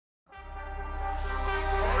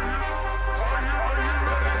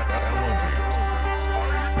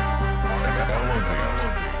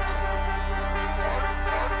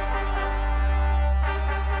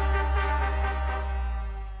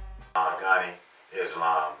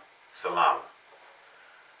Islam, Salama.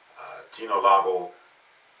 Noble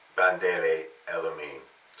Bandele El Amin,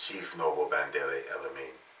 Chief Noble Bandele El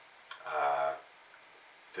Amin.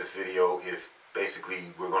 This video is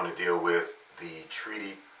basically, we're going to deal with the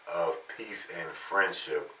Treaty of Peace and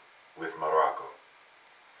Friendship with Morocco.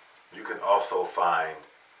 You can also find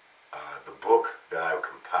the book that I've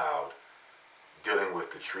compiled dealing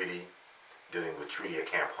with the treaty, dealing with Treaty of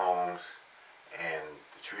Camp Holmes, and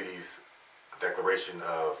the treaty's Declaration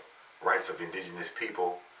of Rights of Indigenous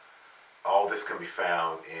People. All this can be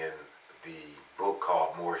found in the book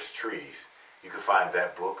called Moorish Treaties. You can find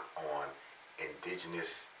that book on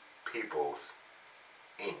Indigenous Peoples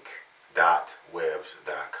Inc.webs.com,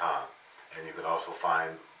 and you can also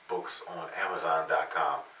find books on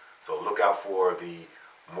Amazon.com. So look out for the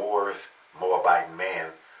Moors, Moabite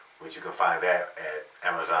Man, which you can find that at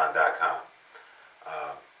Amazon.com.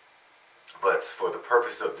 But for the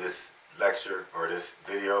purpose of this lecture or this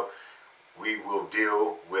video, we will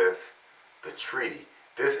deal with the treaty.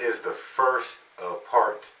 This is the first of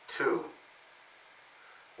part 2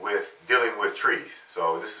 with dealing with treaties.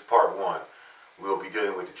 So this is part 1. We'll be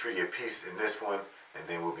dealing with the Treaty of Peace in this one, and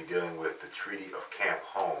then we'll be dealing with the Treaty of Camp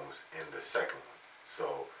Holmes in the second one.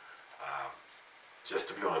 So just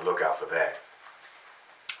to be on the lookout for that.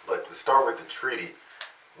 But to start with the treaty,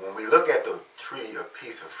 when we look at the Treaty of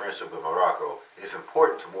Peace and Friendship with Morocco, it's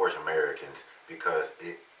important to Moorish Americans because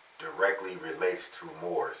it directly relates to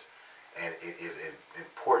Moors. And it is an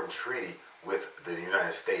important treaty with the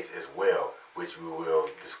United States as well, which we will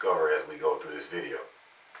discover as we go through this video.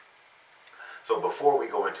 So before we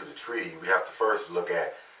go into the treaty, we have to first look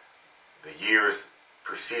at the years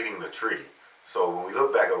preceding the treaty. So when we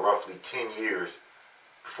look back at roughly 10 years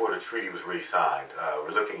before the treaty was really signed,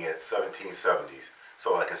 we're looking at 1770s.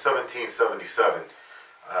 So like in 1777,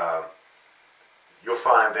 you'll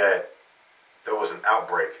find that there was an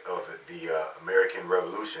outbreak of the American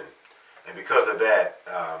Revolution. And because of that,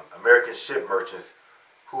 American ship merchants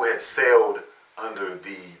who had sailed under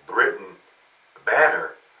the Britain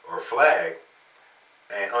banner or flag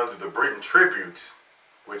and under the Britain tributes,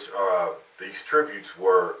 which these tributes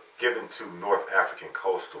were given to North African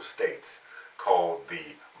coastal states called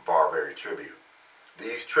the Barbary tribute.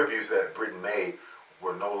 These tributes that Britain made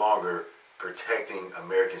were no longer protecting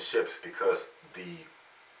American ships because the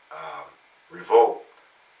revolt,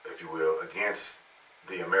 if you will, against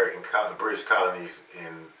the British colonies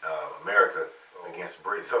in America against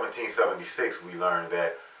Britain. 1776, we learned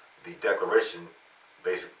that the Declaration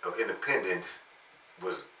of Independence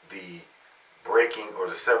was the breaking or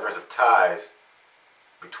the severance of ties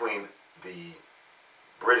between the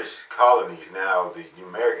British colonies, now the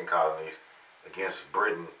American colonies, against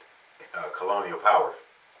Britain colonial power.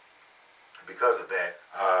 Because of that,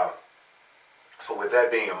 so with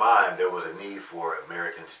that being in mind, there was a need for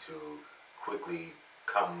Americans to quickly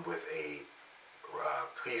come with a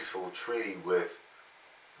peaceful treaty with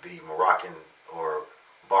the Moroccan or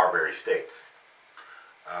Barbary states.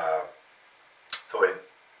 So by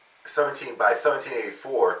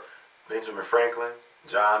 1784, Benjamin Franklin,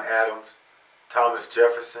 John Adams, Thomas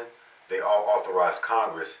Jefferson, they all authorized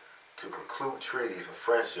Congress to conclude treaties of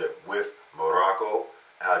friendship with Morocco,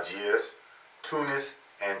 Algiers, Tunis,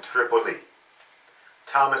 and Tripoli.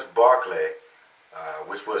 Thomas Barclay,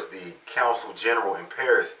 which was the Consul General in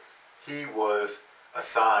Paris, he was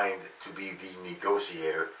assigned to be the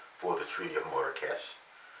negotiator for the Treaty of Marrakesh.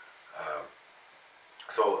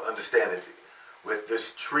 So understand that with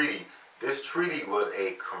this treaty was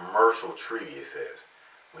a commercial treaty, it says.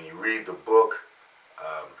 When you read the book,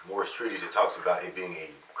 Moorish Treaties, it talks about it being a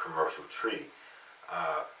commercial treaty.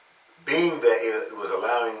 Being that it was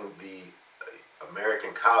allowing the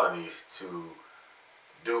American colonies to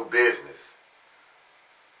do business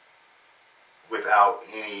without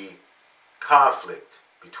any conflict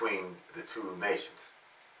between the two nations.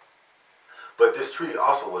 But this treaty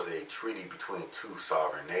also was a treaty between two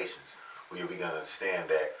sovereign nations. We began to understand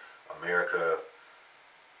that America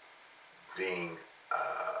being,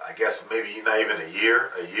 I guess maybe not even a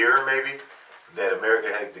year maybe, that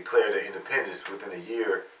America had declared their independence. Within a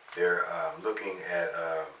year, they're looking at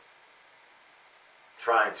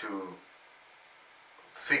trying to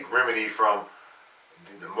seek remedy from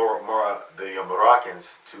the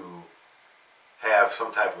Moroccans to have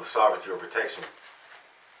some type of sovereignty or protection.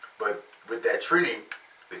 But with that treaty,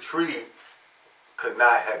 the treaty could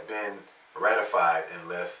not have been ratified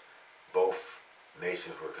unless both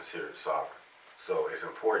nations were considered sovereign. So it's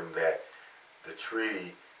important that the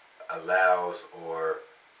treaty allows, or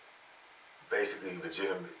basically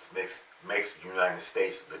makes the United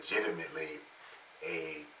States legitimately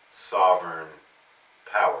a sovereign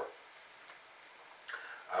power.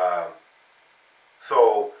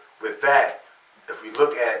 So with that, if we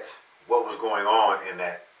look at what was going on in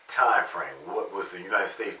that time frame, what was the United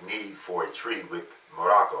States need for a treaty with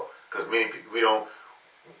Morocco? Because many people,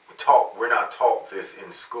 we're not taught this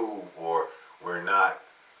in school, or we're not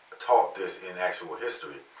taught this in actual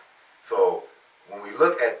history. So when we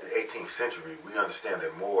look at the 18th century, we understand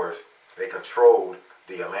that Moors, they controlled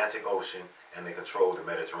the Atlantic Ocean and they controlled the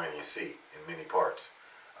Mediterranean Sea in many parts.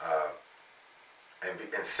 And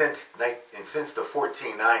since the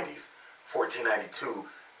 1490s, 1492,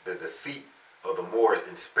 the defeat of the Moors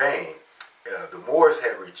in Spain, the Moors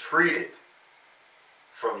had retreated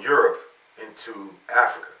from Europe into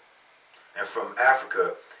Africa. And from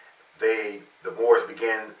Africa, the Moors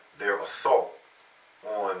began their assault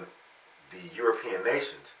on the European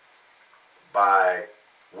nations by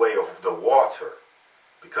way of the water,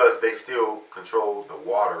 because they still controlled the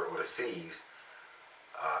water or the seas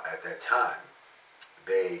at that time.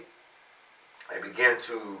 They began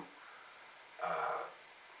to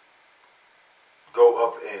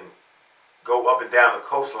go up and down the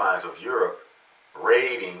coastlines of Europe,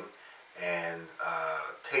 raiding and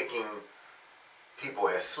taking people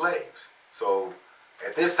as slaves. So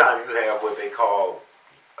at this time you have what they call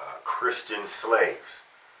Christian slaves,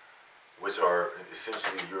 which are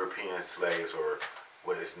essentially European slaves, or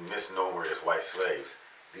what is misnomer as white slaves.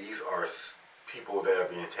 These are people that are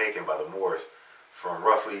being taken by the Moors from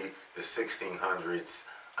roughly the 1600s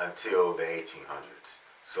until the 1800s.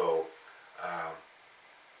 So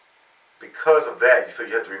because of that, so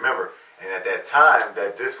you have to remember, and at that time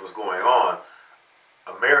that this was going on,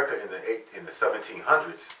 America in the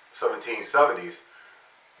 1700s, 1770s,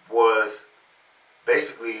 was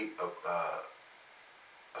basically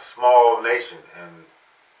a small nation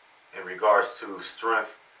in regards to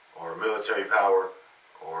strength or military power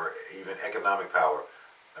or even economic power.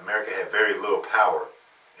 America had very little power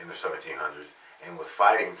in the 1700s and was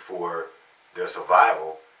fighting for their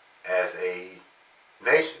survival as a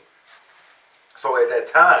nation. So at that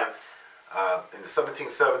time, in the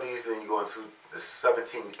 1770s, then you go into the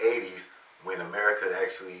 1780s, when America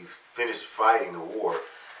actually finished fighting the war,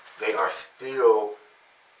 they are still,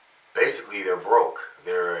 basically they're broke.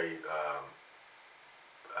 They're a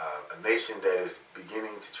nation that is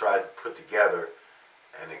beginning to try to put together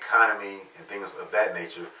an economy and things of that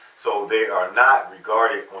nature. So they are not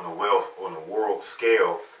regarded on the world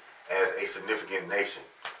scale as a significant nation.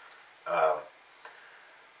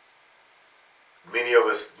 Many of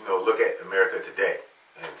us, look at America today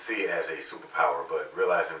and see it as a superpower, but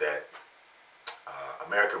realizing that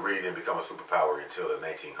America really didn't become a superpower until the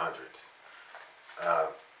 1900s.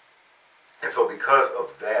 And so because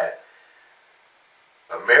of that,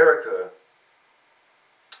 America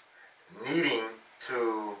needing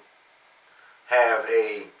to have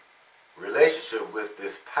a relationship with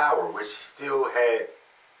this power, which still had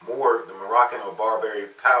more, the Moroccan or Barbary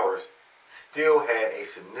powers still had a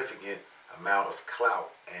significant amount of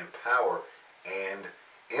clout and power and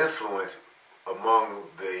influence among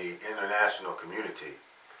the international community.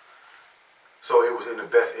 So it was in the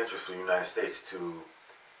best interest for the United States to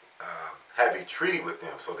have a treaty with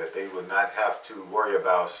them, so that they would not have to worry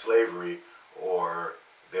about slavery or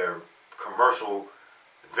their commercial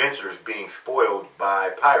ventures being spoiled by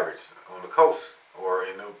pirates on the coast or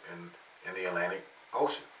in the Atlantic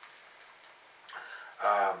Ocean.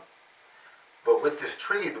 But with this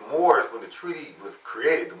treaty, the Moors, when the treaty was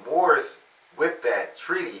created, the Moors, with that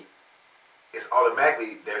treaty, it's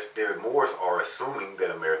automatically, their Moors are assuming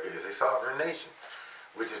that America is a sovereign nation,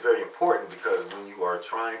 which is very important, because when you are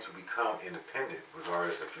trying to become independent,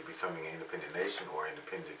 regardless if you're becoming an independent nation or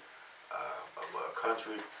independent of a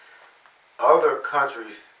country, other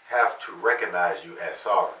countries have to recognize you as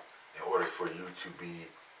sovereign in order for you to be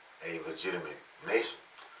a legitimate nation.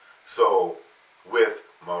 So with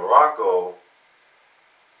Morocco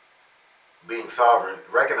being sovereign,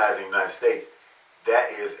 recognizing the United States, that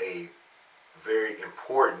is a very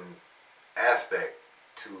important aspect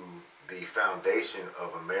to the foundation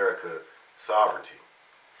of America's sovereignty.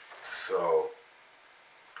 So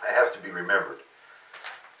it has to be remembered.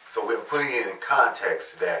 So we're putting it in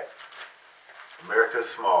context that America is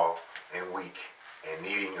small and weak and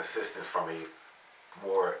needing assistance from a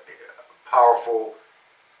more powerful,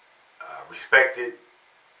 respected,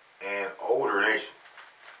 and older nation.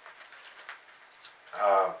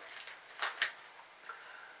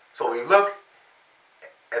 So we look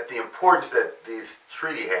at the importance that this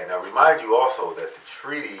treaty had. Now, remind you also that the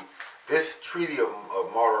treaty, this treaty of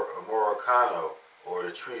Morocco, or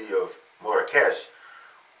the Treaty of Marrakesh,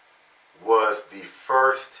 was the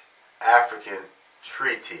first African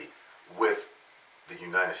treaty with the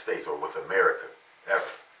United States, or with America. ever.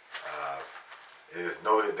 It is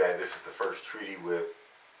noted that this is the first treaty with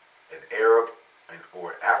an Arab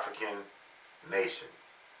or African nation.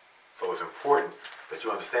 So it's important that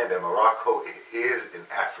you understand that Morocco is an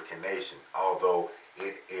African nation, although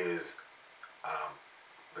it is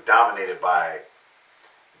dominated by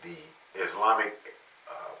the Islamic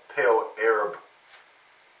Pale Arab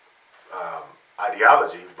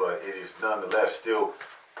ideology, but it is nonetheless still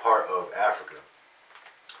part of Africa.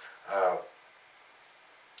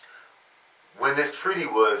 When this treaty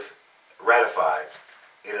was ratified,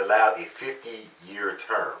 it allowed a 50-year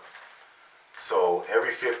term. So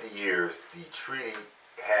every 50 years, the treaty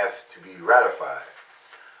has to be ratified.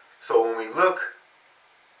 So when we look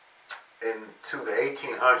into the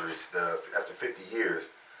 1800s, after 50 years,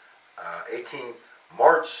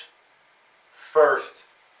 March 1st,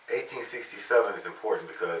 1867 is important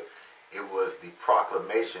because it was the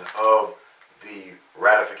proclamation of the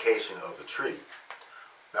ratification of the treaty.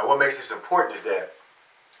 Now, what makes this important is that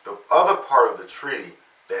the other part of the treaty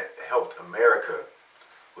that helped America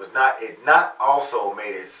was not also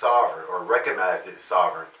made it sovereign or recognized it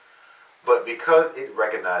sovereign, but because it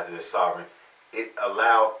recognized it as sovereign, it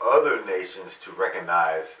allowed other nations to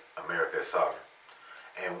recognize America as sovereign.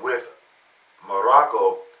 And with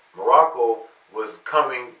Morocco, Morocco was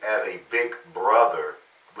coming as a big brother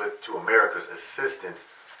to America's assistance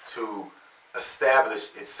to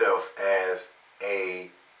establish itself as a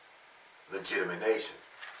legitimate nation.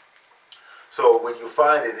 So when you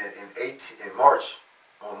find it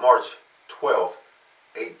on March 12th,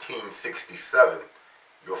 1867,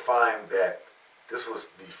 you'll find that this was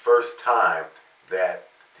the first time that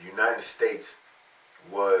the United States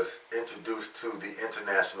was introduced to the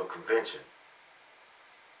International Convention.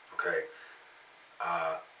 Okay,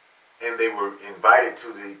 and they were invited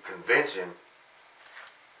to the convention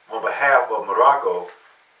on behalf of Morocco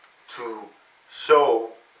to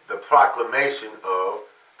show the proclamation of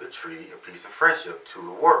the Treaty of Peace and Friendship to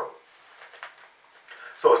the world.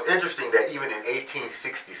 So it's interesting that even in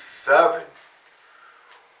 1867,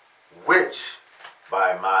 which,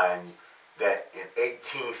 by mind, that in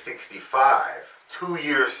 1865, 2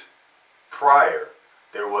 years prior,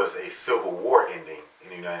 there was a civil war ending in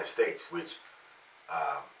the United States, which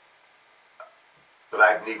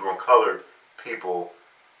black, Negro, and colored people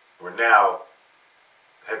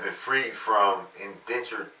have been freed from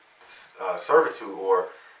indentured servitude or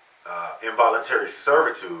involuntary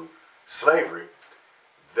servitude, slavery,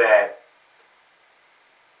 that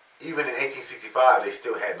even in 1865 they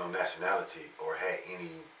still had no nationality or had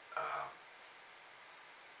any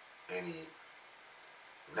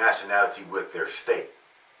nationality with their state.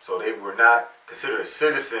 So they were not considered a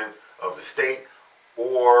citizen of the state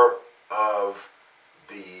or of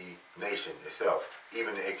the nation itself,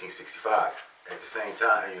 even in 1865. At the same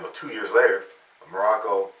time, 2 years later,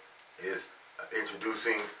 Morocco is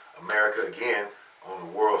introducing America again on a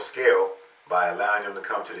world scale by allowing them to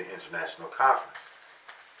come to the international conference.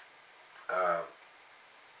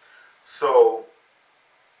 So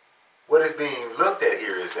what is being looked at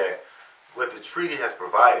here is that what the treaty has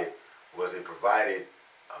provided was it provided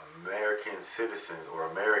American citizens or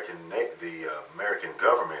the American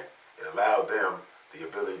government. It allowed them the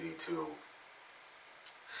ability to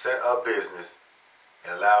set up business.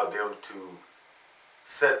 It allowed them to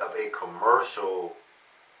set up a commercial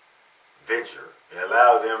venture. It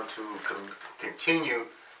allowed them to continue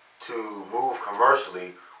to move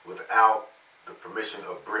commercially without the permission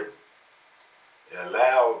of Britain. It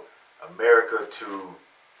allowed America to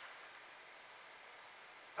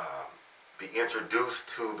be introduced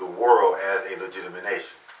to the world as a legitimate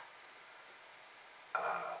nation.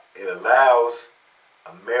 It allows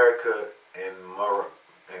America and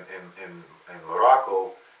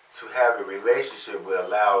Morocco to have a relationship that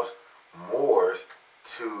allows Moors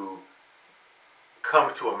to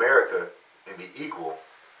come to America and be equal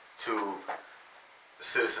to the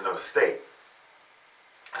citizen of the state.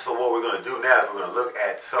 So what we're going to do now is we're going to look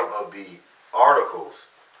at some of the articles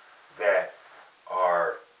that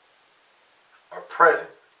are present.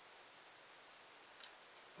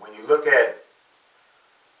 When you look at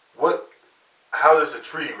how does the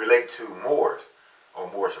treaty relate to Moors or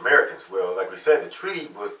Moorish Americans? Well, like we said, the treaty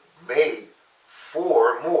was made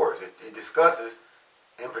for Moors. It discusses,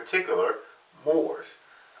 in particular, Moors.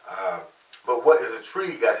 But what does a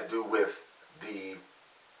treaty got to do with the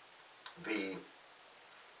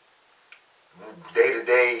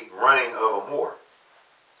day-to-day running of a Moor?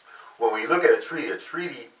 When we look at a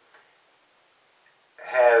treaty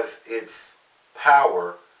has its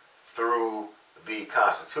power through the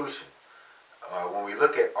Constitution. When we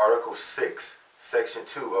look at Article 6, Section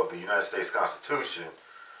 2 of the United States Constitution,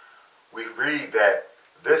 we read that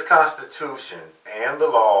this Constitution and the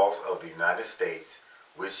laws of the United States,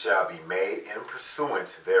 which shall be made in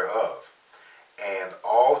pursuance thereof, and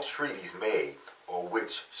all treaties made, or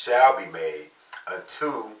which shall be made,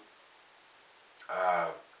 unto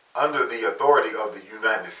under the authority of the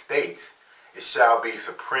United States, it shall be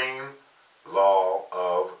supreme law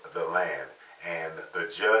of the land, and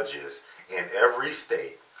the judges in every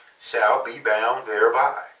state shall be bound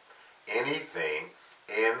thereby. Anything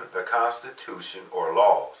in the Constitution or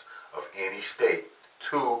laws of any state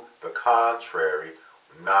to the contrary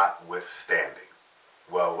notwithstanding.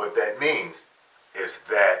 Well, what that means is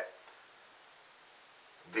that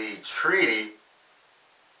the treaty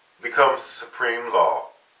becomes supreme law,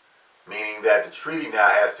 meaning that the treaty now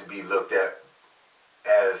has to be looked at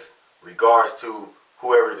as regards to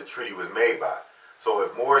whoever the treaty was made by. So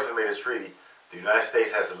if Morrison made a treaty, the United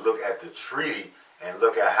States has to look at the treaty and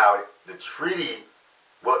look at how the treaty,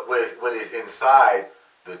 what is inside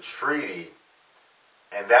the treaty,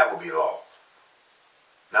 and that will be law.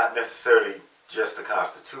 Not necessarily just the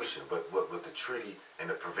Constitution, but with the treaty and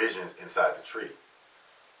the provisions inside the treaty.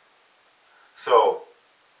 So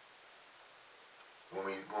when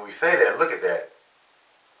we say that, look at that.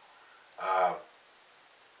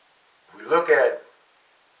 If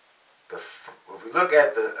we look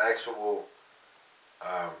at the actual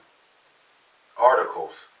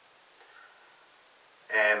articles,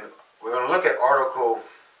 and we're going to look at Article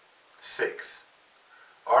 6.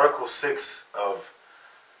 Article 6 of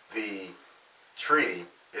the treaty,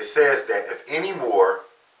 it says that if any Moor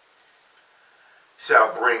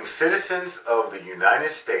shall bring citizens of the United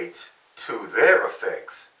States to their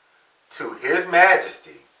effects to his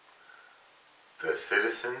majesty, the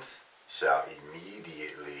citizens shall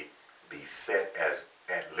immediately be set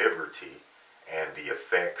at liberty and the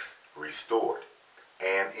effects restored.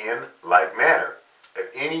 And in like manner,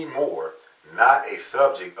 if any Moor, not a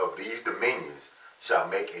subject of these dominions, shall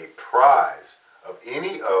make a prize of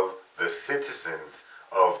any of the citizens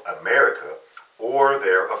of America or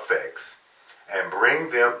their effects, and bring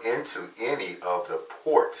them into any of the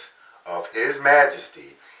ports of his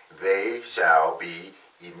majesty, they shall be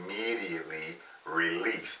immediately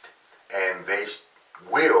released, and they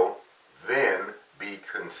will then be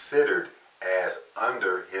considered as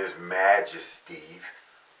under his majesty's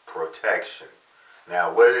protection.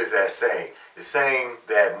 Now, what is that saying? It's saying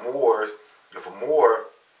that Moors, if a Moor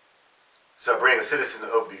shall bring a citizen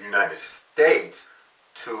of the United States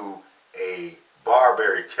to a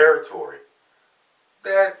barbaric territory,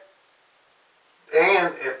 and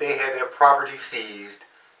if they had their property seized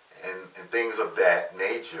and things of that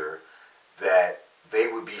nature, that they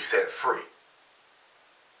would be set free.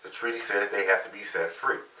 The treaty says they have to be set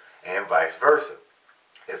free, and vice versa.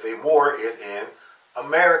 If a Moor is in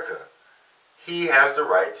America, he has the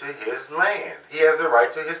right to his land. He has the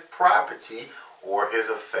right to his property or his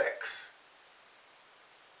effects.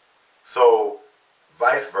 So,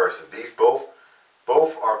 vice versa. These both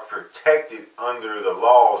are protected under the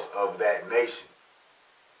laws of that nation.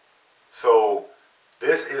 So,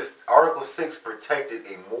 this is Article 6 protected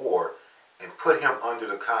a Moor and put him under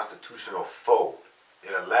the constitutional fold.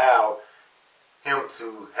 It allowed him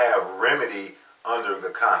to have remedy under the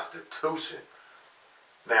Constitution.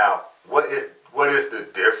 Now, what is the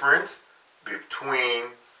difference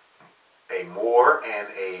between a Moor and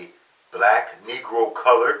a black Negro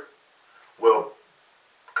colored? Well,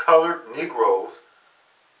 colored Negroes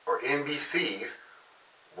or NBCs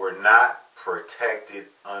were not protected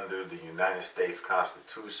under the United States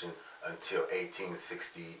Constitution until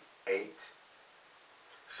 1868.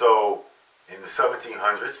 So, in the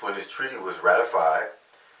 1700s, when this treaty was ratified,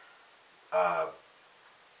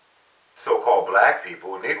 so-called black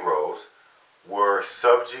people, Negroes, were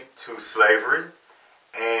subject to slavery,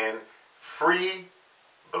 and free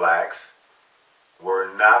blacks were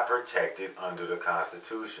not protected under the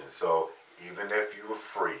Constitution. So even if you were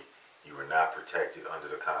free, you were not protected under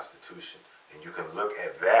the Constitution. And you can look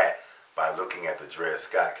at that by looking at the Dred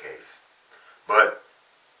Scott case. But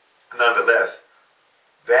nonetheless,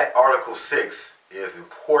 that Article 6 is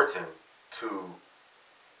important to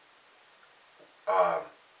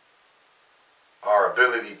our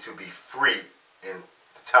ability to be free in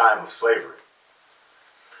the time of slavery.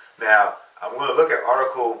 Now, I'm going to look at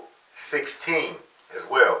Article 16 as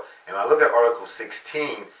well. And when I look at Article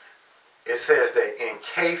 16, it says that in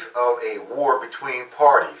case of a war between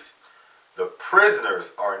parties, the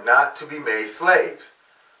prisoners are not to be made slaves,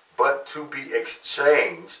 but to be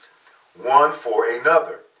exchanged one for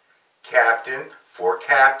another, captain for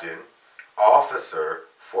captain, officer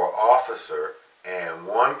for officer, and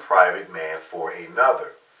one private man for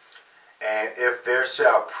another. and if there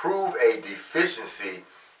shall prove a deficiency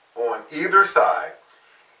on either side,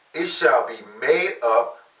 it shall be made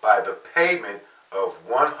up by the payment of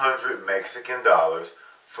 100 Mexican dollars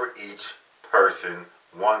for each person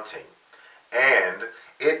wanting. And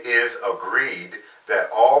it is agreed that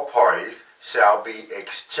all parties shall be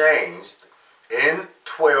exchanged in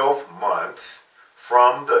 12 months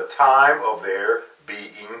from the time of their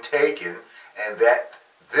being taken, and that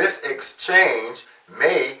this exchange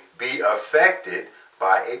may be effected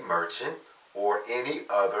by a merchant or any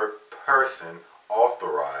other person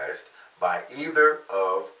authorized by either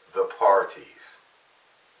of the parties.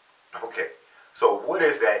 Okay, so what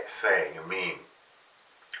is that saying and mean?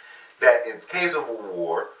 That in case of a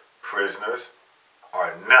war, prisoners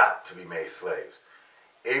are not to be made slaves.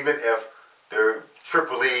 Even if their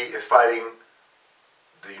Tripoli is fighting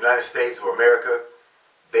the United States or America,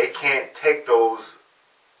 they can't take those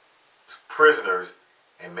prisoners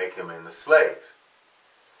and make them into slaves.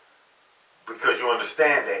 Because you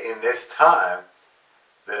understand that in this time,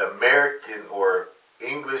 that American or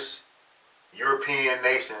English European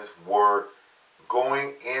nations were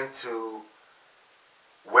going into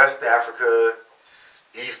West Africa,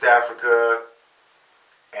 East Africa,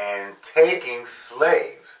 and taking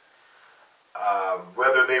slaves.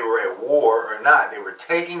 Whether they were at war or not, they were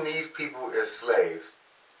taking these people as slaves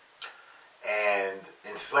and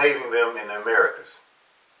enslaving them in the Americas.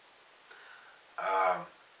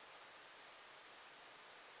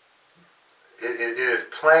 It is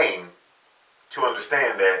plain to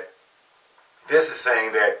understand that this is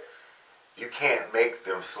saying that you can't make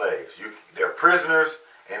them slaves. They're prisoners,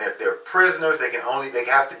 and if they're prisoners, they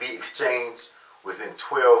have to be exchanged within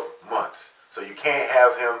 12 months. So you can't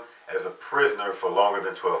have him as a prisoner for longer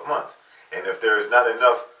than 12 months. And if there's not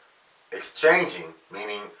enough exchanging,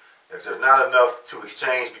 meaning if there's not enough to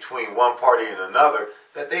exchange between one party and another,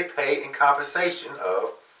 that they pay in compensation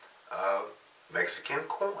of Mexican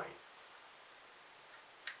coin.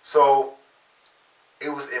 So it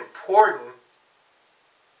was important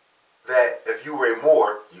that if you were a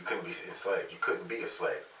Moor, you couldn't be enslaved. You couldn't be a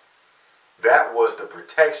slave. That was the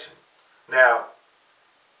protection. Now,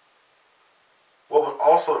 what was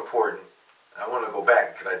also important, I want to go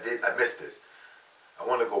back because I missed this. I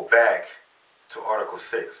want to go back to Article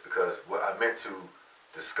 6 because what I meant to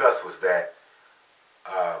discuss was that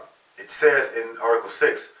it says in Article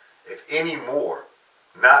 6, if any Moor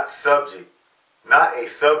not a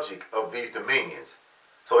subject of these dominions.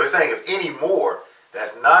 So it's saying if any Moor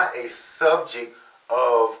that's not a subject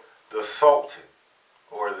of the Sultan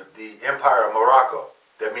or the Empire of Morocco,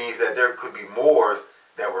 that means that there could be Moors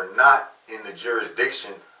that were not in the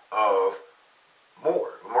jurisdiction of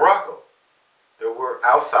Morocco. They were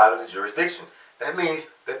outside of the jurisdiction. That means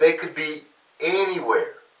that they could be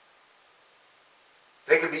anywhere.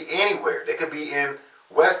 They could be anywhere. They could be in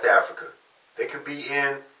West Africa. They could be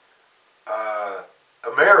in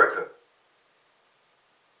America.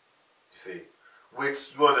 You see,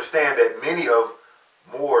 which you understand that many of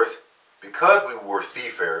Moors, because we were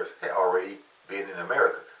seafarers, had already been in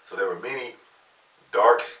America. So there were many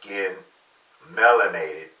dark-skinned,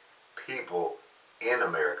 melanated people in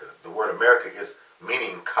America. The word America is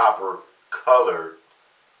meaning copper-colored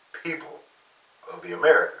people of the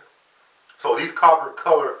America. So these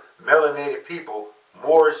copper-colored, melanated people,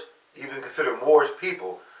 Moorish, even considered Moorish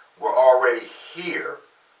people, were already here.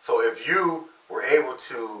 So if you were able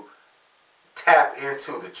to tap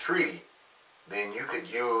into the treaty, then you could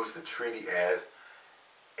use the treaty as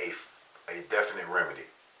a definite remedy.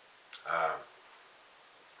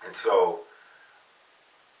 And so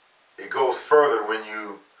it goes further when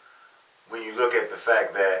you look at the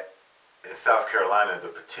fact that in South Carolina, the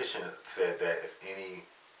petition said that if any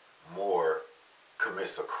Moor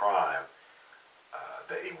commits a crime,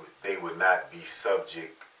 that they would not be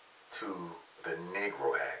subject to the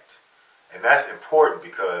Negro Act. And that's important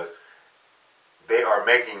because they are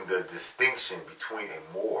making the distinction between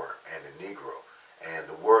a Moor and a Negro. And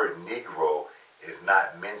the word Negro is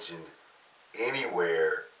not mentioned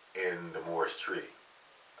anywhere in the Moorish Treaty.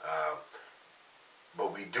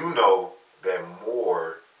 But we do know that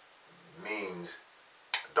Moor means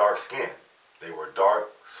dark skin. They were dark,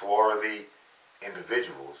 swarthy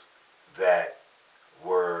individuals that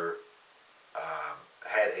were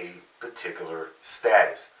had a particular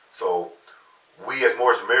status. So we as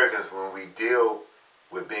Moorish Americans, when we deal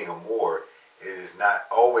with being a Moor, it is not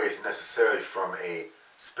always necessarily from a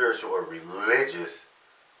spiritual or religious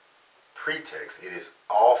pretext. It is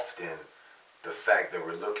often the fact that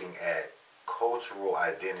we're looking at cultural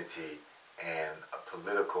identity and a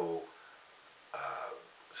political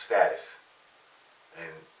status.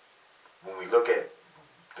 And when we look at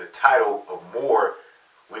the title of Moor,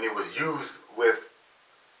 when it was used with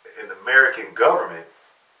an American government,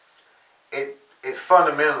 it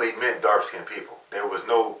fundamentally meant dark-skinned people. There was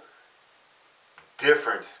no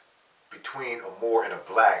difference between a Moor and a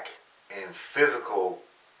black in physical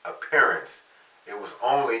appearance. It was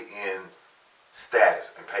only in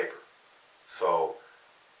status and paper. So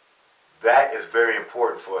that is very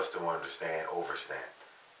important for us to understand, overstand.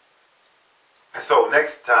 And so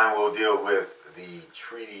next time we'll deal with the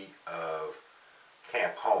Treaty of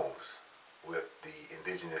Camp Holmes with the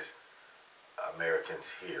indigenous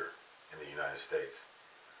Americans here in the United States.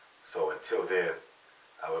 So until then,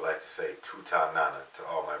 I would like to say Tuta Nana to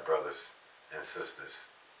all my brothers and sisters.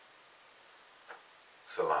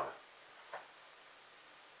 Salama.